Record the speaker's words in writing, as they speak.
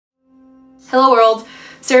Hello world,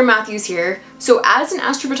 Sarah Matthews here. So as an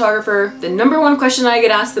astrophotographer, the #1 question I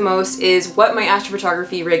get asked the most is what my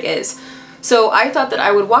astrophotography rig is. So I thought that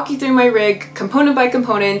I would walk you through my rig component by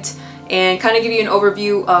component and kind of give you an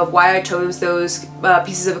overview of why I chose those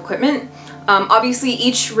pieces of equipment. Obviously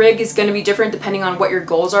each rig is going to be different depending on what your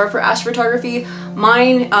goals are for astrophotography.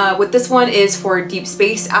 Mine with this one is for deep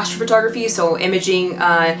space astrophotography, so imaging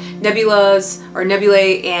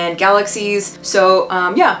nebulae and galaxies. So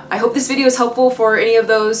yeah, I hope this video is helpful for any of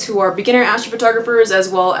those who are beginner astrophotographers as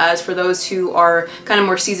well as for those who are kind of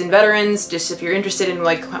more seasoned veterans, just if you're interested in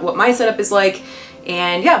like what my setup is like.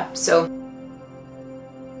 And yeah, so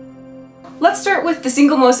let's start with the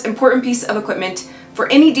single most important piece of equipment for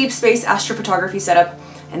any deep space astrophotography setup,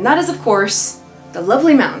 and that is of course the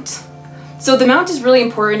lovely mount. So the mount is really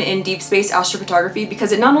important in deep space astrophotography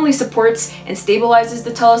because it not only supports and stabilizes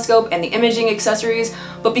the telescope and the imaging accessories,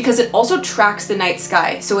 but because it also tracks the night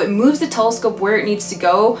sky. So it moves the telescope where it needs to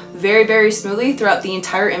go very, very smoothly throughout the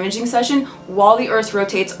entire imaging session while the Earth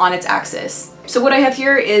rotates on its axis. So what I have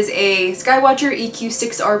here is a Skywatcher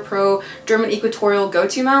EQ6R Pro German equatorial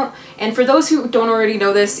go-to mount. And for those who don't already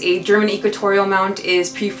know this, a German equatorial mount is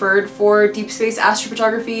preferred for deep space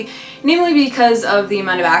astrophotography, namely because of the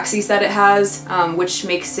amount of axes that it has, which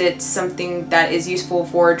makes it something that is useful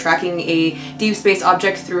for tracking a deep space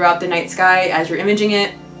object throughout the night sky as you're imaging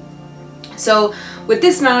it. So with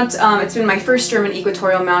this mount, it's been my first German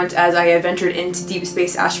equatorial mount as I have ventured into deep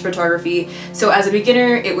space astrophotography. So as a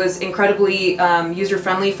beginner, it was incredibly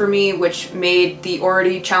user-friendly for me, which made the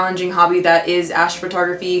already challenging hobby that is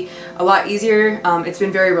astrophotography a lot easier. It's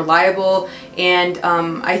been very reliable, and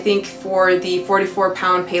I think for the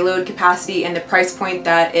 44-pound payload capacity and the price point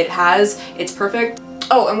that it has, it's perfect.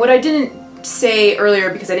 Oh, and what I didn't say earlier,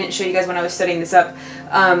 because I didn't show you guys when I was setting this up,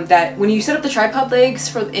 that when you set up the tripod legs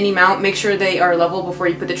for any mount, make sure they are level before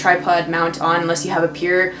you put the tripod mount on, unless you have a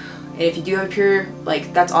pier. And if you do have a pier,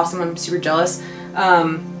 like, that's awesome, I'm super jealous.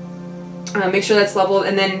 Make sure that's leveled,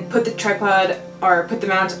 and then put the tripod, or put the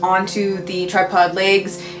mount onto the tripod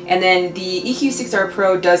legs. And then the EQ6R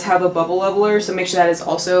Pro does have a bubble leveler, so make sure that is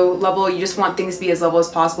also level. You just want things to be as level as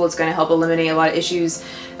possible. It's going to help eliminate a lot of issues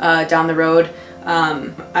down the road.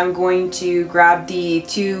 I'm going to grab the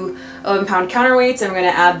two 11-pound counterweights, and I'm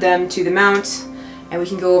going to add them to the mount, and we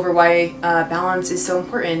can go over why balance is so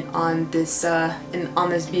important on this on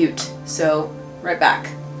this butte. So right back.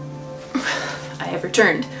 I have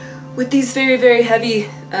returned with these very, very heavy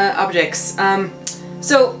objects.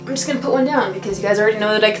 So I'm just going to put one down because you guys already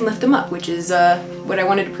know that I can lift them up, which is what I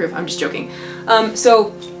wanted to prove. I'm just joking.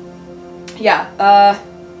 So yeah.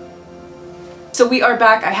 So we are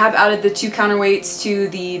back. I have added the two counterweights to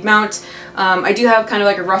the mount. I do have kind of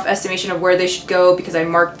like a rough estimation of where they should go because I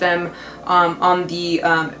marked them on the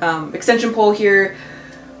extension pole here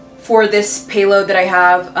for this payload that I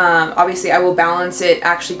have. Obviously I will balance it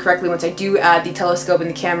actually correctly once I do add the telescope and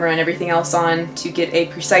the camera and everything else on to get a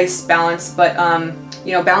precise balance, but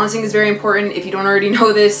you know, balancing is very important. If you don't already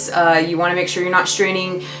know this, you want to make sure you're not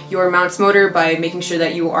straining your mount's motor by making sure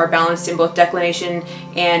that you are balanced in both declination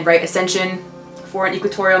and right ascension for an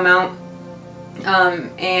equatorial mount.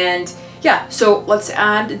 And yeah, so let's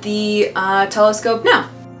add the telescope now.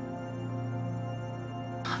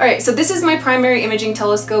 Alright, so this is my primary imaging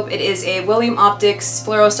telescope. It is a William Optics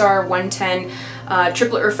Fluorostar 110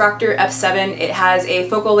 triplet refractor f7. It has a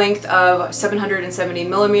focal length of 770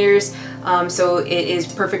 millimeters, so it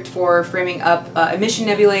is perfect for framing up emission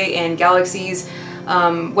nebulae and galaxies.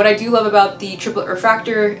 What I do love about the triplet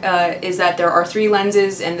refractor is that there are 3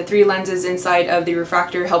 lenses, and the 3 lenses inside of the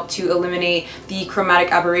refractor help to eliminate the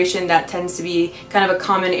chromatic aberration that tends to be kind of a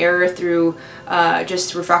common error through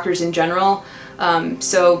just refractors in general.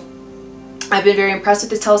 So I've been very impressed with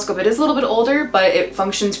this telescope. It is a little bit older, but it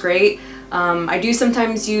functions great. I do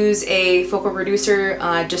sometimes use a focal reducer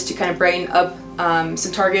just to kind of brighten up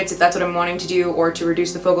some targets if that's what I'm wanting to do, or to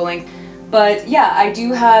reduce the focal length. But yeah, I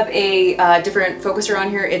do have a different focuser on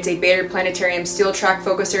here. It's a Bader Planetarium steel track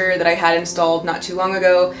focuser that I had installed not too long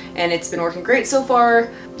ago, and it's been working great so far.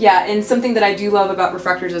 Yeah, and something that I do love about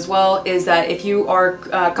refractors as well is that if you are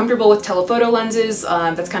comfortable with telephoto lenses,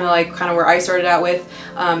 that's kind of where I started out with,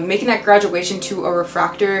 making that graduation to a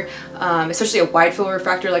refractor, especially a wide field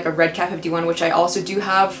refractor like a Red-Cat 51, which I also do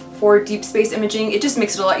have for deep space imaging. It just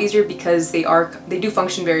makes it a lot easier because they do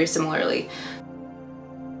function very similarly.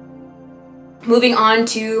 Moving on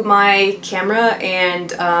to my camera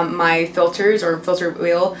and my filters or filter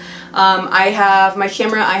wheel. I have my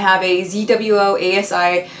camera, I have a ZWO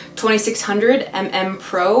ASI 2600 mm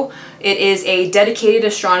Pro. It is a dedicated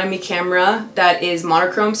astronomy camera that is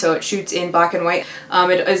monochrome, so it shoots in black and white.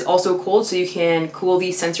 It is also cooled, so you can cool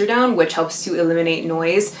the sensor down, which helps to eliminate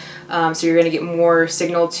noise. So you're going to get more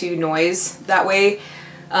signal to noise that way.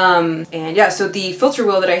 And yeah, so the filter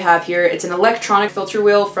wheel that I have here, it's an electronic filter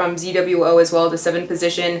wheel from ZWO as well, the 7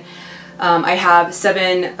 position. I have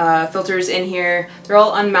 7 filters in here. They're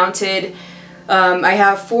all unmounted. I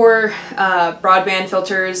have 4 broadband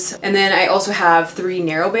filters, and then I also have 3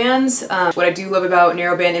 narrowbands. What I do love about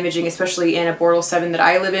narrowband imaging, especially in a Bortle 7 that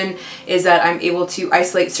I live in, is that I'm able to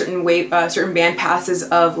isolate certain band passes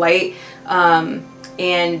of light, and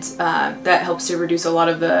that helps to reduce a lot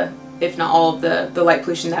of the, if not all of the light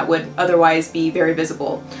pollution that would otherwise be very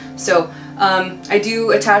visible. So I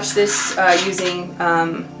do attach this using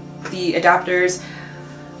the adapters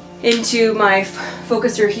into my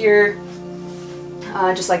focuser here,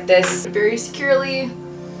 just like this, very securely. I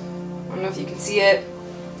don't know if you can see it.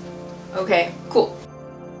 Okay, cool.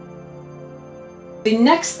 The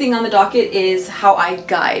next thing on the docket is how I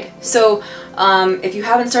guide. So if you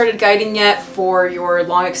haven't started guiding yet for your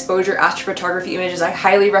long exposure astrophotography images, I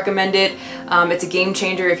highly recommend it. It's a game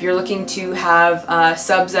changer if you're looking to have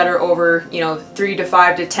subs that are over, 3 to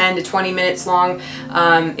 5 to 10 to 20 minutes long.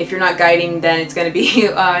 If you're not guiding, then it's going to be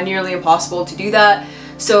nearly impossible to do that.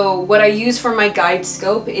 So what I use for my guide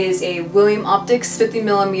scope is a William Optics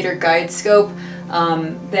 50mm guide scope.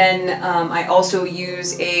 Then I also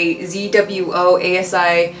use a ZWO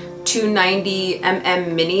ASI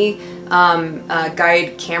 290mm mini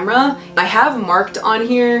guide camera. I have marked on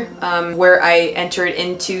here where I entered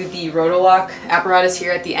into the rotolock apparatus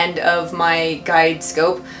here at the end of my guide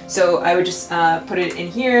scope. So I would just put it in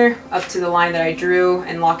here up to the line that I drew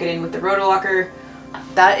and lock it in with the rotolocker.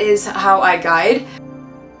 That is how I guide.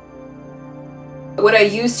 What I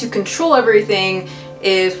use to control everything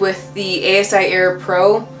is with the ASI Air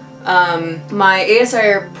Pro. My ASI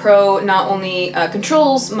Air Pro not only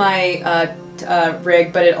controls my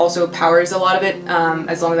rig, but it also powers a lot of it,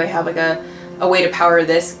 as long as I have like a way to power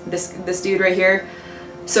this dude right here.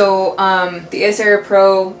 So the ASI Air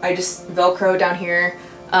Pro, I just Velcro down here,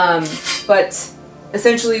 but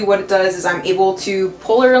essentially what it does is I'm able to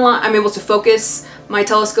focus my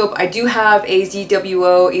telescope. I do have a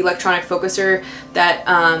ZWO electronic focuser that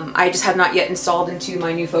I just have not yet installed into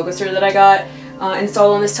my new focuser that I got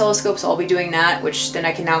installed on this telescope, so I'll be doing that, which then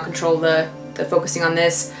I can now control the focusing on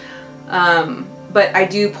this. But I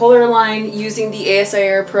do polar align using the ASI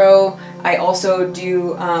Air Pro. I also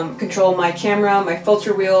do control my camera, my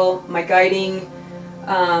filter wheel, my guiding,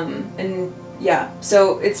 and yeah,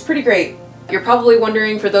 so it's pretty great. You're probably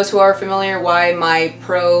wondering, for those who are familiar, why my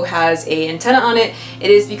Pro has an antenna on it.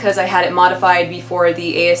 It is because I had it modified before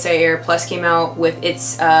the ASI Air Plus came out with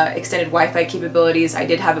its extended Wi-Fi capabilities. I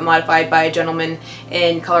did have it modified by a gentleman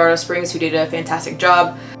in Colorado Springs who did a fantastic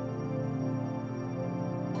job.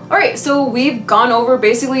 Alright, so we've gone over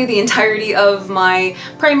basically the entirety of my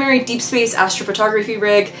primary deep space astrophotography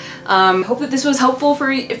rig. Hope that this was helpful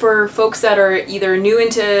for folks that are either new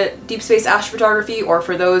into deep space astrophotography, or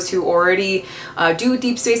for those who already do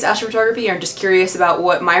deep space astrophotography and are just curious about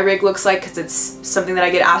what my rig looks like, because it's something that I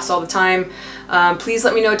get asked all the time. Please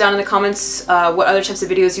let me know down in the comments what other types of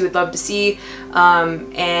videos you would love to see.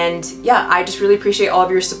 And yeah, I just really appreciate all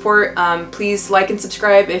of your support. Please like and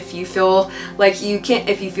subscribe if you feel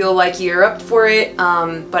like you're up for it.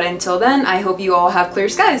 But until then, I hope you all have clear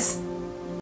skies.